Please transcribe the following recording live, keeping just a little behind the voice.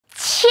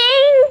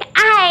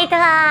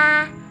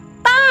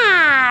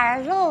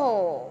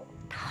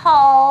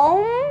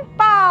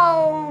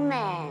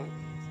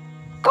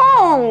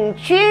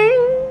军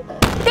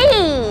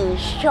弟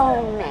兄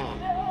们，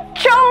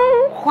中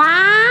华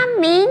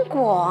民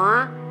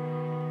国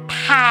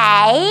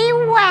台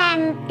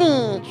湾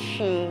地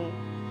区。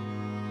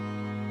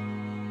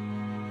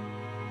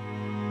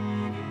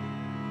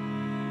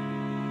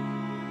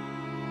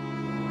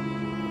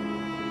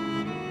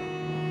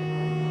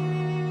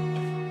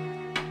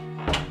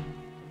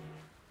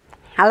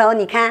Hello，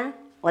 你看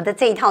我的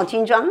这一套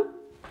军装，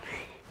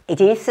已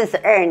经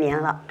42年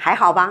了，还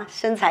好吧？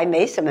身材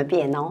没什么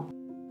变哦。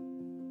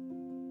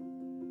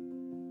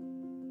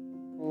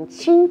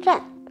心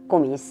战，顾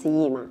名思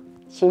义嘛，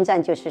心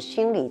战就是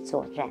心理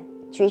作战。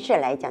军事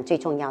来讲，最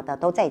重要的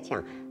都在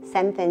讲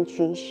3分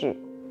军事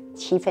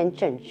，7分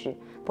政治，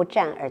不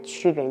战而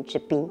屈人之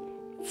兵。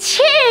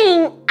亲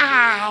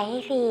爱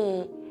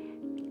的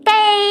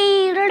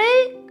弟兄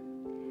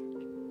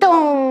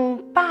同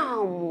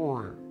胞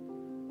们，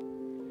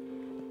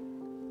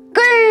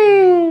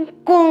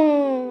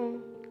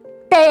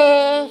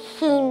的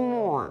希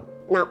望，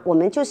那我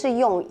们就是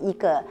用一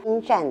个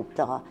心战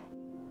的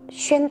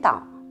宣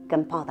导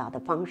跟报道的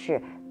方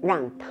式，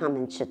让他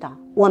们知道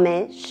我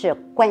们是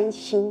关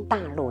心大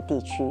陆地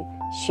区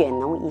血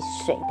浓于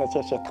水的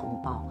这些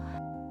同胞。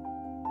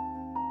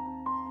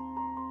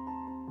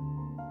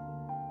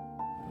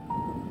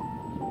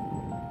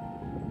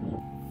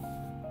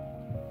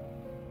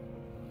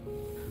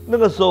那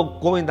个时候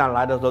国民党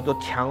来的时候，就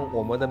抢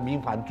我们的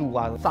民房住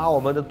啊，杀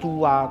我们的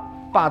猪啊，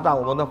霸占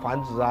我们的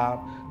房子啊！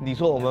你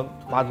说我们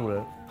马祖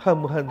人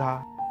恨不恨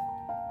他？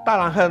当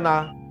然恨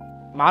啊！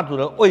马祖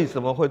人为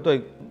什么会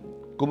对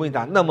国民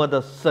党那么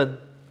的深？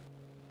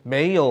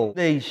没有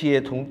那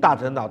些从大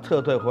陈岛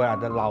撤退回来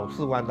的老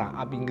士官长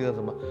阿兵哥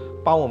什么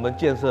帮我们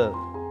建设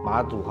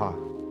马祖哈？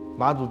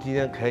马祖今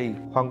天可以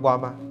观光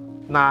吗？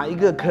哪一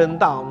个坑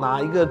道、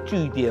哪一个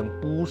据点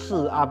不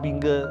是阿兵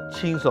哥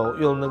亲手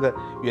用那个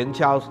圆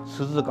锹、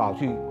十字镐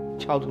去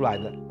敲出来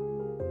的？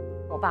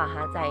我爸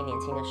他在年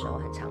轻的时候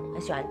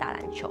很喜欢打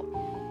篮球，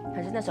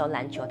可是那时候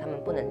篮球他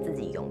们不能自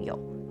己拥有，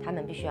他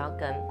们必须要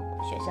跟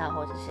学校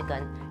或者是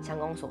跟乡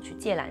公所去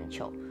借篮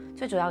球。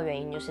最主要原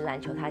因就是篮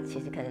球它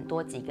其实可能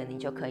多几个你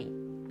就可以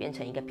变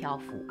成一个漂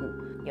浮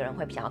物，有人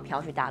会想要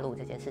漂去大陆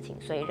这件事情，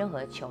所以任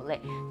何球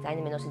类在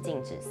那边都是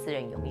禁止私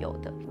人拥有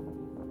的。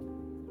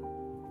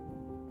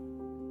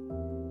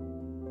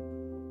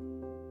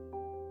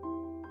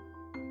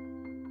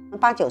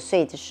8、9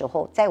岁的时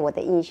候，在我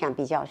的印象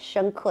比较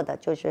深刻的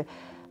就是，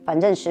反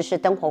正实施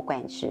灯火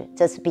管制，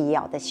这是必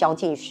要的，宵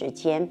禁时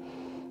间，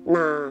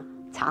那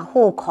查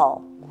户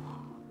口，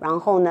然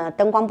后呢，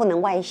灯光不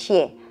能外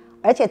泄，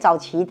而且早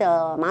期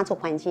的马祖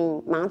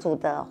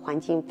的环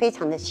境非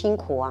常的辛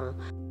苦啊。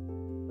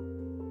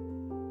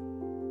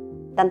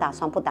单打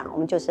双不打，我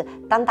们就是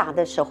单打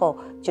的时候，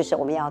就是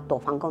我们要躲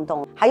防空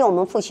洞，还有我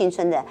们复兴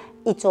村的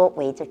一桌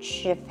围着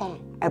吃饭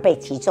而被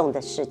击中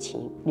的事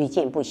情屡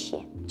见不鲜。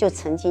就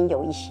曾经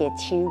有一些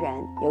亲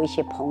人、有一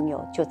些朋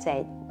友就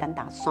在单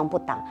打双不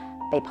打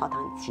被炮弹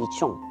击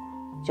中，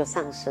就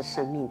丧失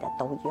生命的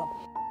都有。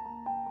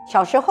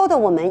小时候的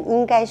我们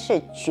应该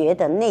是觉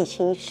得内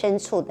心深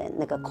处的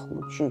那个恐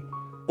惧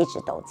一直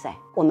都在，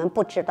我们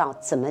不知道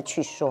怎么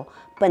去说，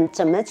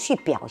怎么去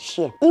表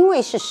现，因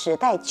为是时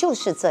代就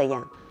是这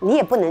样，你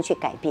也不能去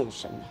改变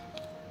什么。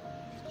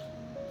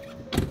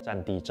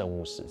战地政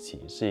务时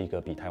期是一个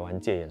比台湾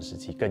戒严时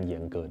期更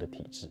严格的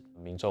体制，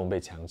民众被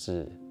强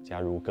制加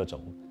入各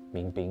种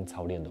民兵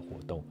操练的活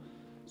动，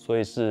所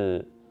以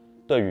是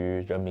对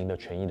于人民的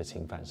权益的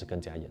侵犯是更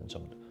加严重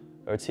的。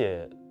而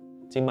且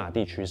金马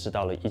地区是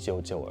到了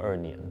1992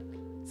年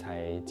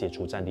才解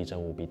除战地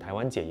政务，比台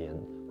湾解严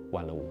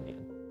晚了5年。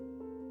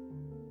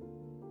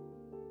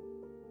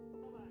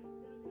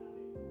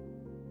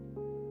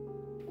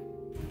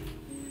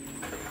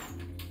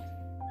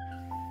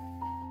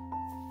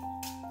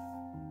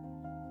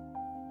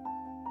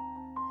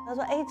他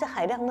说：“哎，这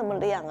海亮那么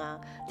亮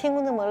啊，天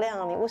空那么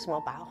亮，你为什么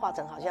把它画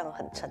成好像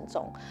很沉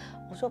重？”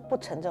我说：“不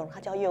沉重，它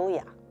叫优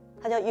雅，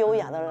它叫优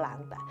雅的蓝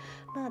白。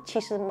那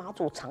其实马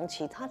祖长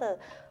期它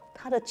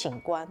的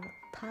景观，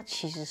它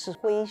其实是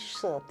灰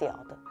色调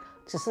的，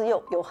只是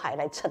有海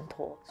来衬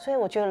托。所以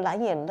我觉得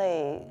蓝眼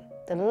泪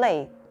的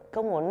泪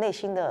跟我内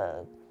心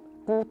的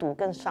孤独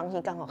跟伤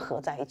心刚好合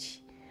在一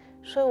起，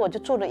所以我就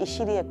做了一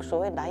系列所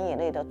谓蓝眼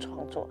泪的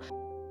创作。”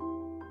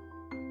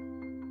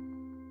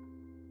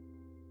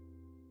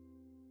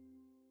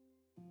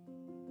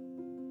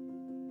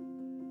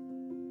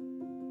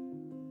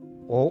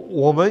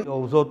我们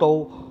有时候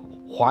都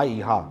怀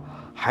疑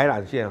海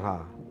缆线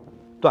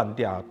断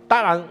掉，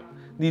当然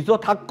你说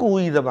他故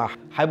意的嘛，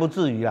还不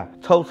至于啊。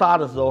抽沙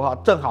的时候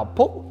正好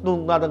砰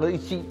弄到那个一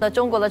吸。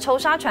中国的抽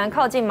沙船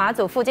靠近马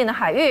祖附近的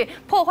海域，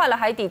破坏了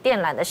海底电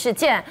缆的事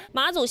件。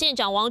马祖县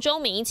长王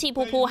忠明气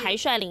扑扑，还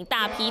率领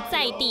大批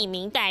在地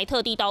民代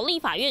特地到立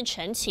法院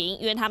陈情，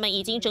因为他们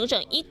已经整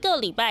整1个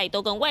礼拜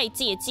都跟外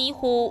界几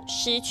乎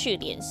失去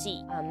联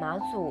系。马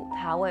祖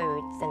它位于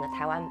整个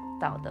台湾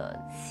岛的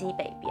西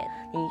北边，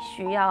你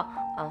需要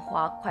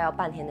花快要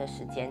半天的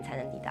时间才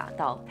能抵达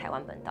到台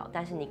湾本岛，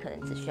但是你可能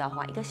只需要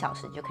花1个小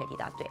时就可以抵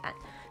达对岸。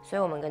所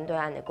以我们跟对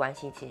岸的关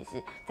系其实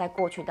是在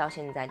过去到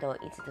现在都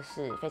一直都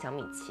是非常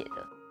密切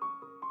的。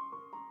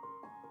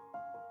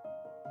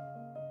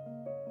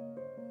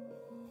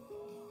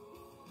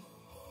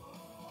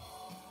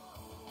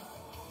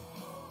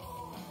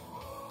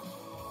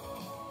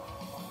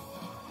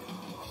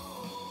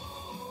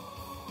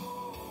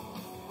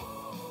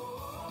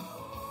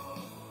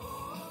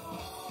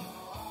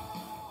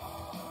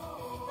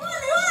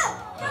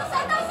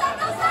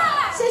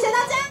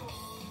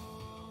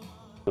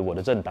我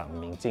的政党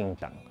民进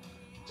党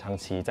长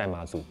期在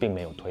马祖并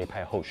没有推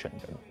派候选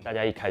人，大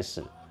家一开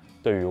始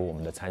对于我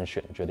们的参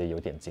选觉得有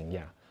点惊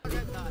讶。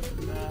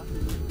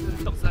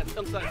动算，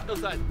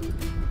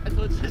拜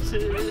托支持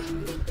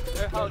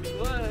2号李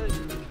问，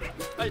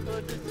拜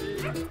托支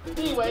持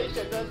立委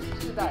选择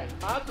新世代，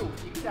马祖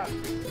迎向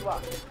新希望，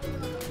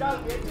让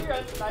年轻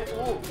人来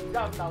服务，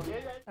让老年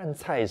人。淡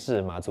菜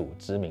是马祖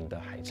知名的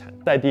海产，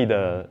在地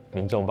的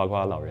民众包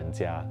括老人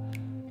家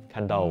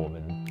看到我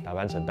们打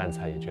扮成淡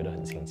菜也觉得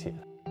很亲切。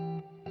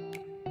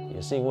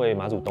也是因为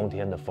马祖冬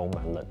天的风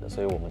蛮冷的，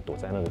所以我们躲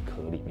在那个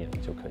壳里面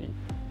就可以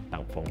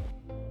挡风。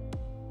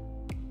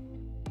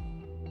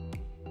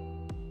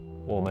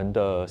我们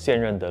的现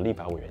任的立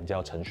法委员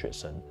叫陈雪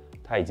生，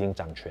他已经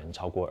掌权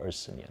超过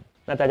20年。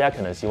那大家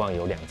可能希望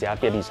有2家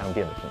便利商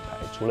店的品牌，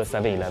除了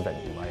 7-Eleven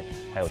以外，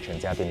还有全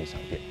家便利商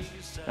店。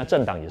那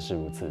政党也是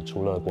如此，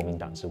除了国民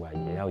党之外，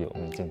也要有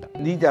民进党。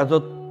你讲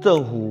说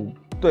政府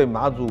对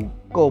马祖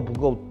够不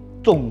够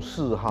重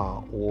视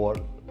哈？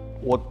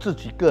我自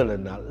己个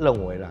人呢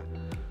认为啦，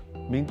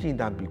民进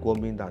党比国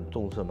民党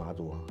重视马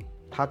祖啊，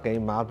他给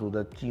马祖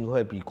的经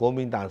费比国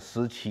民党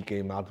时期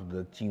给马祖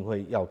的经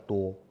费要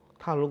多。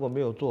他如果没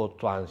有做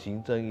转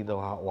型正义的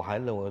话，我还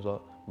认为说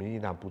民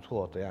进党不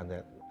错，怎样的？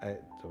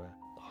怎么样？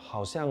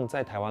好像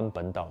在台湾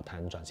本岛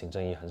谈转型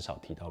正义很少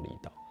提到离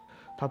岛。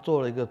他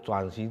做了一个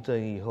转型正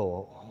义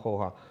后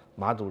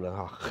马祖人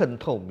恨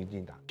透民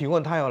进党。请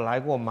问他有来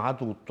过马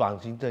祖转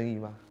型正义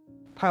吗？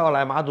他有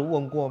来马祖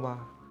问过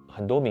吗？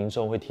很多民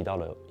众会提到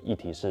的议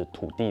题是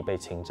土地被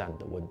侵占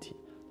的问题，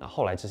那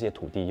后来这些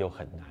土地又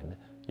很难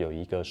有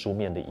一个书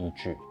面的依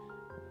据，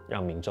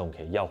让民众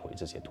可以要回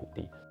这些土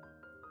地。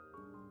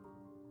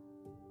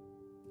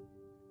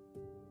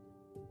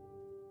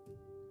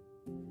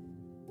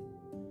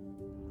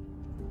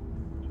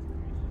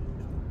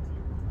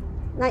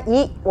那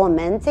以我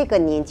们这个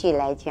年纪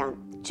来讲，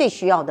最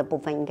需要的部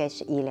分应该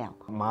是医疗。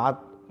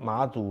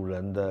马祖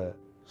人的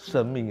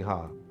生命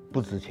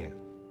不值钱，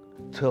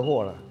车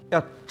祸了要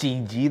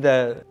紧急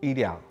的医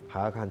疗，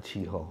还要看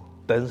气候，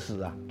等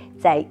死啊！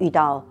在遇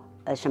到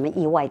什么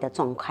意外的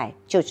状态，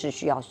就是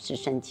需要直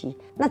升机。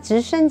那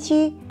直升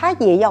机它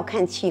也要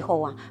看气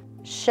候啊，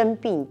生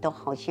病都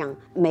好像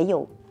没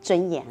有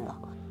尊严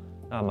了。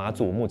那马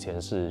祖目前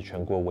是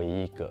全国唯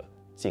一一个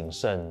仅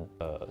剩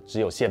只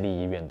有县立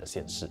医院的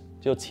县市，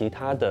就其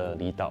他的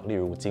离岛，例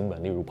如金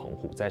门、例如澎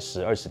湖，在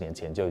10-20年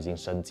前就已经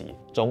升级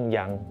中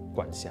央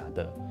管辖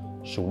的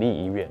属立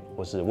医院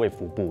或是卫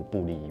福部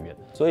部立医院，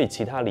所以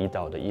其他离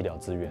岛的医疗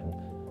资源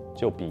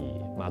就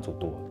比马祖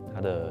多，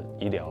它的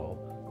医疗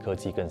科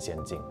技更先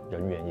进，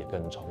人员也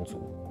更充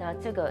足。那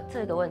这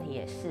个问题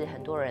也是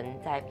很多人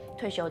在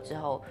退休之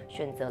后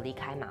选择离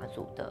开马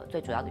祖的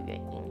最主要的原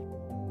因。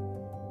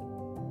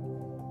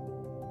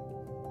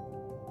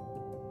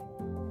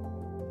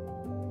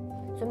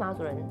所以马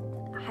祖人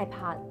害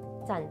怕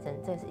战争，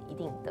这是一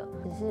定的。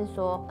只是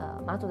说，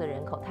马祖的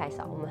人口太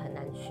少，我们很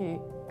难去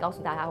告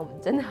诉大家，我们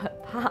真的很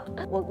怕。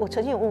我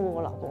曾经有问过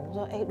我老公，我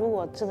说，如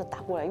果真的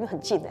打过来，因为很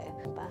近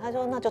他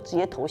说那就直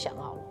接投降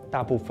好了。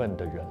大部分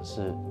的人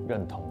是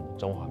认同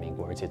中华民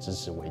国，而且支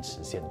持维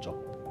持现状。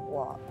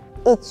我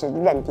一直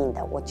认定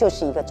的，我就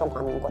是一个中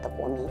华民国的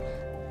国民。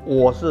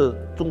我是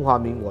中华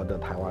民国的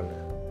台湾人，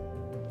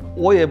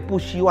我也不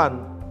希望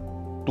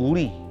独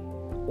立，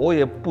我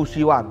也不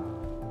希望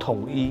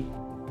统一。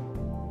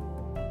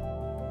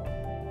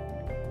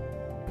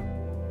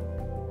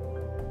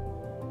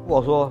如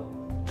果说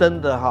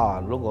真的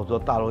如果说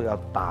大陆要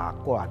打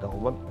过来的，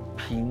我们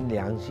凭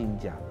良心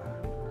讲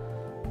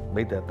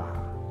没得打。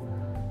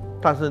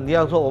但是你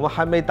要说我们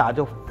还没打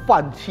就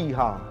放弃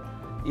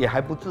也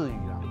还不至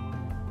于。